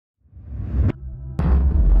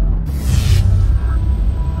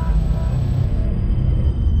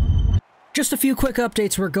Just a few quick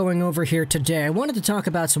updates we're going over here today. I wanted to talk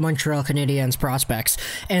about some Montreal Canadiens prospects,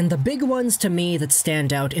 and the big ones to me that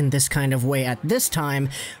stand out in this kind of way at this time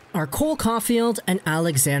are Cole Caufield and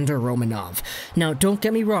Alexander Romanov. Now, don't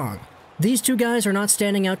get me wrong. These two guys are not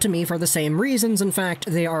standing out to me for the same reasons. In fact,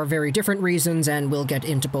 they are very different reasons, and we'll get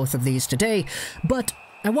into both of these today. But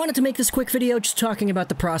I wanted to make this quick video just talking about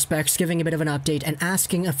the prospects, giving a bit of an update, and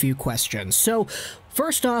asking a few questions. So,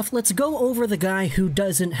 first off, let's go over the guy who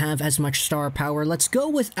doesn't have as much star power. Let's go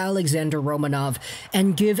with Alexander Romanov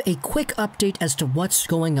and give a quick update as to what's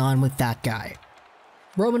going on with that guy.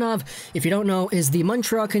 Romanov, if you don't know, is the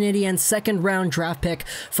Montreal Canadiens second-round draft pick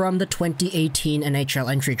from the 2018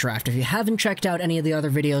 NHL Entry Draft. If you haven't checked out any of the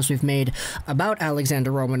other videos we've made about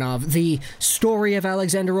Alexander Romanov, the story of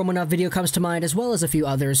Alexander Romanov video comes to mind, as well as a few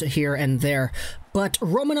others here and there. But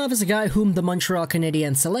Romanov is a guy whom the Montreal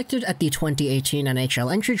Canadiens selected at the 2018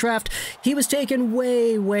 NHL Entry Draft. He was taken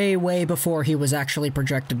way before he was actually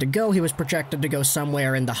projected to go. He was projected to go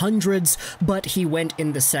somewhere in the hundreds, but he went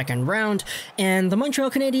in the second round, and the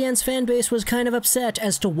Montreal Canadiens fan base was kind of upset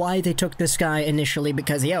as to why they took this guy initially,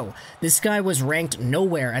 because, this guy was ranked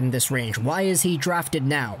nowhere in this range. Why is he drafted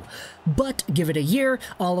now? But give it a year,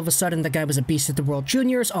 all of a sudden the guy was a beast at the World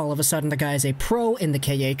Juniors, all of a sudden the guy is a pro in the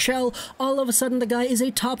KHL, all of a sudden the guy is a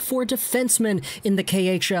top 4 defenseman in the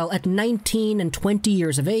KHL at 19 and 20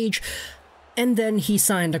 years of age, and then he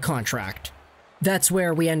signed a contract. That's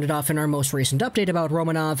where we ended off in our most recent update about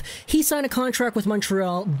Romanov. He signed a contract with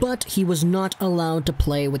Montreal, but he was not allowed to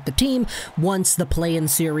play with the team once the play-in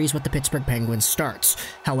series with the Pittsburgh Penguins starts.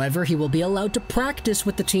 However, he will be allowed to practice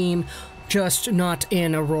with the team, just not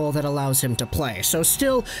in a role that allows him to play. So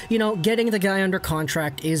still, getting the guy under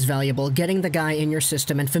contract is valuable. Getting the guy in your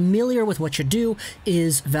system and familiar with what you do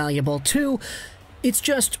is valuable too. It's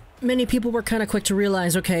just, many people were kind of quick to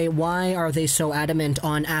realize, okay, why are they so adamant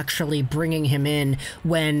on actually bringing him in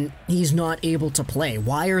when he's not able to play?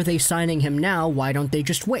 Why are they signing him now? Why don't they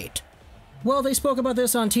just wait? Well, they spoke about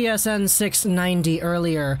this on TSN 690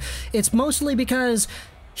 earlier. It's mostly because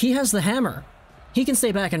he has the hammer. He can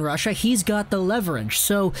stay back in Russia, he's got the leverage,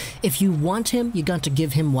 so if you want him, you got to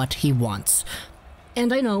give him what he wants.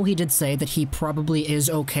 And I know he did say that he probably is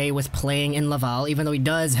okay with playing in Laval, even though he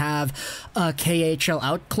does have a KHL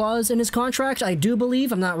out clause in his contract, I do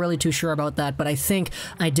believe. I'm not really too sure about that, but I think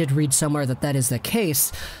I did read somewhere that that is the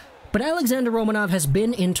case. But Alexander Romanov has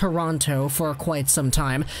been in Toronto for quite some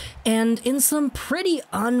time, and in some pretty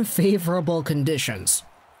unfavorable conditions.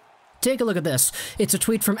 Take a look at this. It's a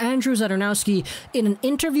tweet from Andrew Zadarnowski. In an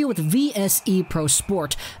interview with VSE Pro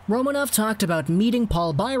Sport, Romanov talked about meeting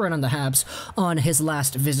Paul Byron on the Habs on his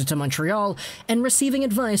last visit to Montreal and receiving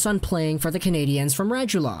advice on playing for the Canadiens from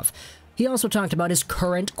Radulov. He also talked about his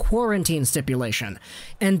current quarantine stipulation.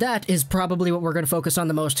 And that is probably what we're going to focus on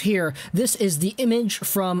the most here. This is the image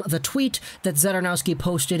from the tweet that Zadarnowski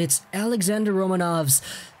posted. It's Alexander Romanov's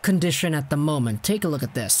condition at the moment. Take a look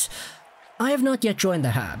at this. I have not yet joined the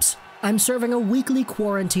Habs. I'm serving a weekly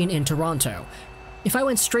quarantine in Toronto. If I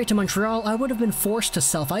went straight to Montreal, I would have been forced to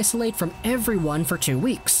self-isolate from everyone for 2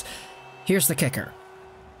 weeks. Here's the kicker.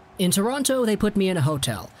 In Toronto, they put me in a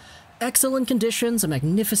hotel. Excellent conditions, a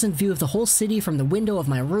magnificent view of the whole city from the window of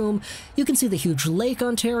my room. You can see the huge Lake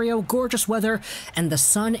Ontario, gorgeous weather, and the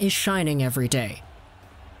sun is shining every day.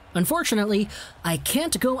 Unfortunately, I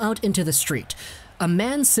can't go out into the street. A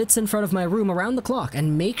man sits in front of my room around the clock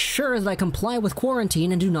and makes sure that I comply with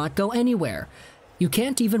quarantine and do not go anywhere. You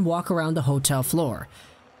can't even walk around the hotel floor.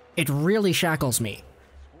 It really shackles me.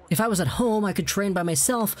 If I was at home, I could train by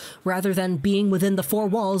myself rather than being within the 4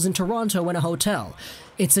 walls in Toronto in a hotel.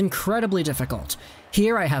 It's incredibly difficult.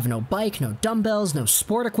 Here I have no bike, no dumbbells, no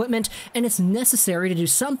sport equipment, and it's necessary to do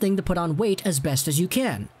something to put on weight as best as you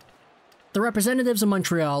can. The representatives of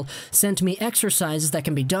Montreal sent me exercises that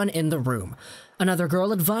can be done in the room. Another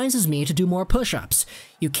girl advises me to do more push-ups.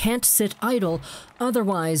 You can't sit idle,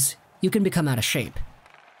 otherwise you can become out of shape.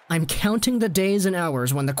 I'm counting the days and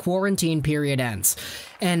hours when the quarantine period ends.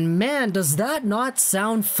 And man, does that not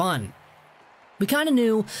sound fun. We kind of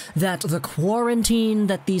knew that the quarantine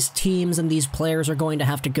that these teams and these players are going to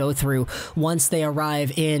have to go through once they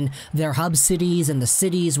arrive in their hub cities and the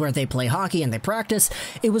cities where they play hockey and they practice,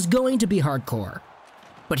 it was going to be hardcore.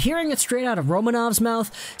 But hearing it straight out of Romanov's mouth,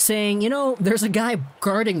 saying, there's a guy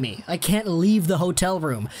guarding me, I can't leave the hotel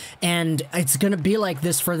room, and it's gonna be like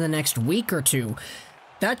this for the next week or two,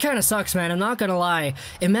 that kind of sucks, man, I'm not gonna lie.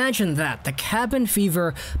 Imagine that. The cabin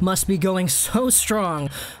fever must be going so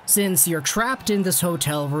strong, since you're trapped in this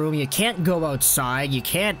hotel room, you can't go outside, you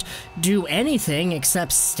can't do anything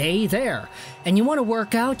except stay there. And you want to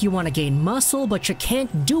work out, you want to gain muscle, but you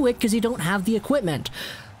can't do it because you don't have the equipment.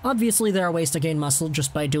 Obviously, there are ways to gain muscle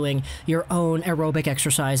just by doing your own aerobic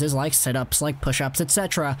exercises like sit-ups, like push-ups,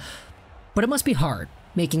 etc. But it must be hard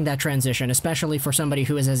making that transition, especially for somebody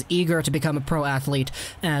who is as eager to become a pro athlete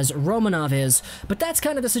as Romanov is. But that's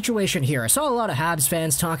kind of the situation here. I saw a lot of Habs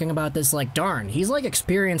fans talking about this like, darn, he's like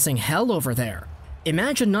experiencing hell over there.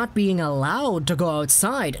 Imagine not being allowed to go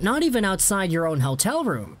outside, not even outside your own hotel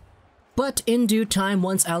room. But in due time,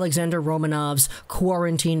 once Alexander Romanov's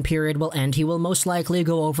quarantine period will end, he will most likely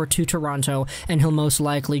go over to Toronto, and he'll most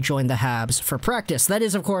likely join the Habs for practice. That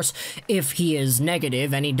is, of course, if he is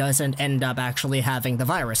negative and he doesn't end up actually having the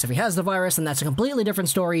virus. If he has the virus, then that's a completely different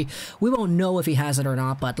story. We won't know if he has it or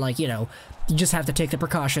not, but, like, you know, you just have to take the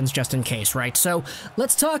precautions just in case, right? So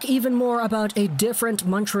let's talk even more about a different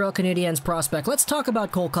Montreal Canadiens prospect. Let's talk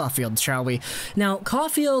about Cole Caufield, shall we? Now,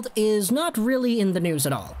 Caufield is not really in the news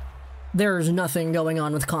at all. There's nothing going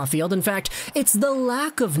on with Caufield. In fact, it's the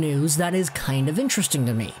lack of news that is kind of interesting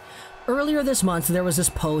to me. Earlier this month, there was this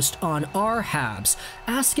post on our Habs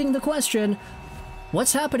asking the question,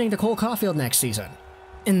 what's happening to Cole Caufield next season?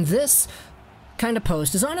 And this kind of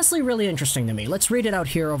post is honestly really interesting to me. Let's read it out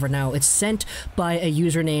here over now. It's sent by a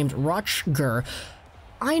user named Rochger.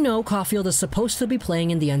 I know Caufield is supposed to be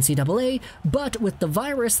playing in the NCAA, but with the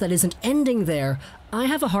virus that isn't ending there, I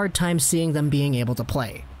have a hard time seeing them being able to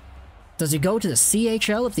play. Does he go to the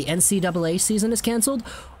CHL if the NCAA season is cancelled,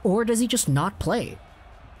 or does he just not play?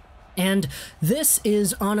 And this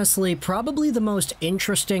is honestly probably the most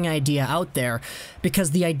interesting idea out there,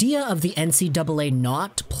 because the idea of the NCAA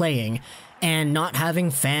not playing and not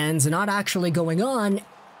having fans and not actually going on,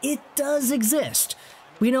 it does exist.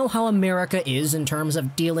 We know how America is in terms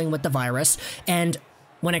of dealing with the virus, and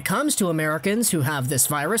when it comes to Americans who have this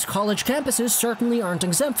virus, college campuses certainly aren't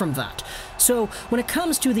exempt from that. So when it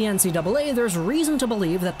comes to the NCAA, there's reason to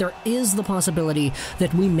believe that there is the possibility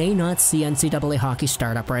that we may not see NCAA hockey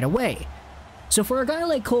start up right away. So for a guy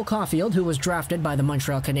like Cole Caufield, who was drafted by the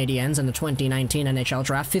Montreal Canadiens in the 2019 NHL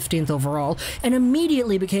Draft, 15th overall, and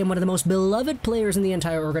immediately became one of the most beloved players in the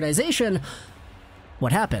entire organization,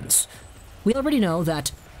 what happens? We already know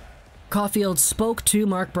that Caufield spoke to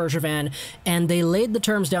Marc Bergevin, and they laid the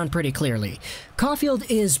terms down pretty clearly. Caufield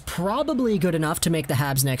is probably good enough to make the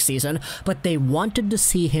Habs next season, but they wanted to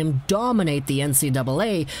see him dominate the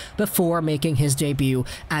NCAA before making his debut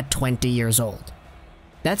at 20 years old.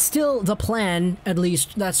 That's still the plan, at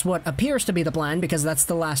least that's what appears to be the plan, because that's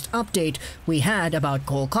the last update we had about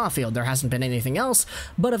Cole Caufield. There hasn't been anything else,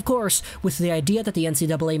 but of course, with the idea that the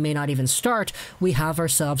NCAA may not even start, we have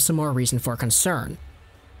ourselves some more reason for concern.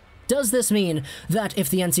 Does this mean that if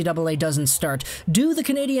the NCAA doesn't start, do the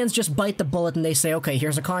Canadiens just bite the bullet and they say, okay,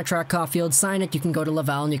 here's a contract, Caufield, sign it, you can go to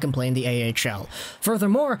Laval and you can play in the AHL?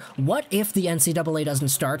 Furthermore, what if the NCAA doesn't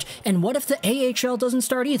start, and what if the AHL doesn't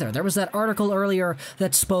start either? There was that article earlier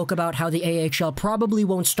that spoke about how the AHL probably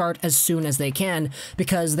won't start as soon as they can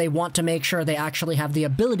because they want to make sure they actually have the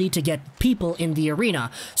ability to get people in the arena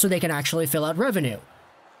so they can actually fill out revenue.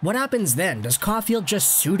 What happens then? Does Caufield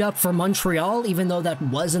just suit up for Montreal, even though that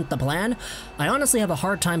wasn't the plan? I honestly have a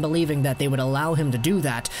hard time believing that they would allow him to do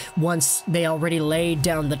that once they already laid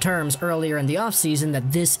down the terms earlier in the offseason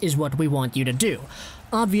that this is what we want you to do.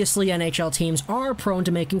 Obviously, NHL teams are prone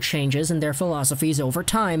to making changes in their philosophies over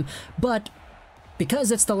time, but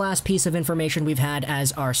because it's the last piece of information we've had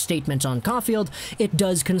as our statement on Caufield, it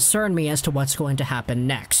does concern me as to what's going to happen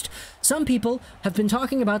next. Some people have been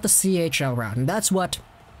talking about the CHL route, and that's what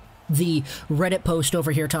the Reddit post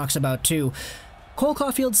over here talks about too. Cole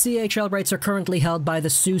Caufield's CHL rights are currently held by the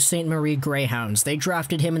Sault Ste. Marie Greyhounds. They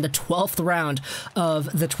drafted him in the 12th round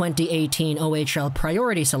of the 2018 OHL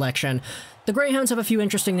priority selection. The Greyhounds have a few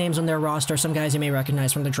interesting names on their roster, some guys you may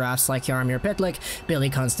recognize from the drafts like Jaromir Pitlick, Billy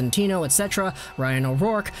Constantino, etc., Ryan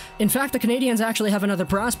O'Rourke. In fact, the Canadiens actually have another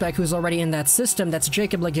prospect who's already in that system, that's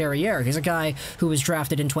Jacob Laguerriere. He's a guy who was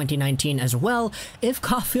drafted in 2019 as well. If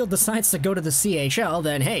Caufield decides to go to the CHL,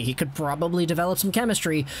 then hey, he could probably develop some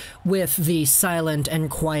chemistry with the silent and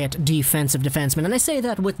quiet defensive defenseman, and I say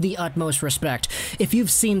that with the utmost respect. If you've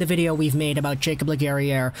seen the video we've made about Jacob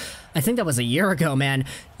Laguerriere, I think that was a year ago, man,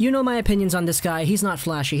 you know my opinions on this guy. He's not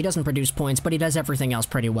flashy, he doesn't produce points, but he does everything else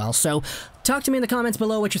pretty well. So talk to me in the comments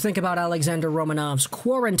below what you think about Alexander Romanov's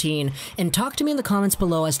quarantine, and talk to me in the comments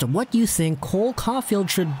below as to what you think Cole Caufield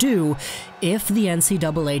should do if the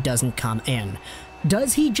NCAA doesn't come in.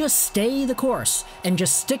 Does he just stay the course and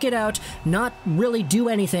just stick it out, not really do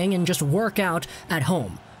anything, and just work out at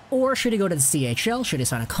home? Or should he go to the CHL? Should he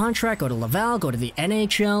sign a contract, go to Laval, go to the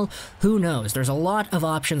NHL? Who knows? There's a lot of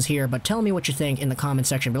options here, but tell me what you think in the comment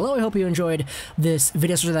section below. I hope you enjoyed this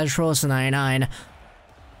video.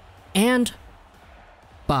 And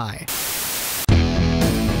bye.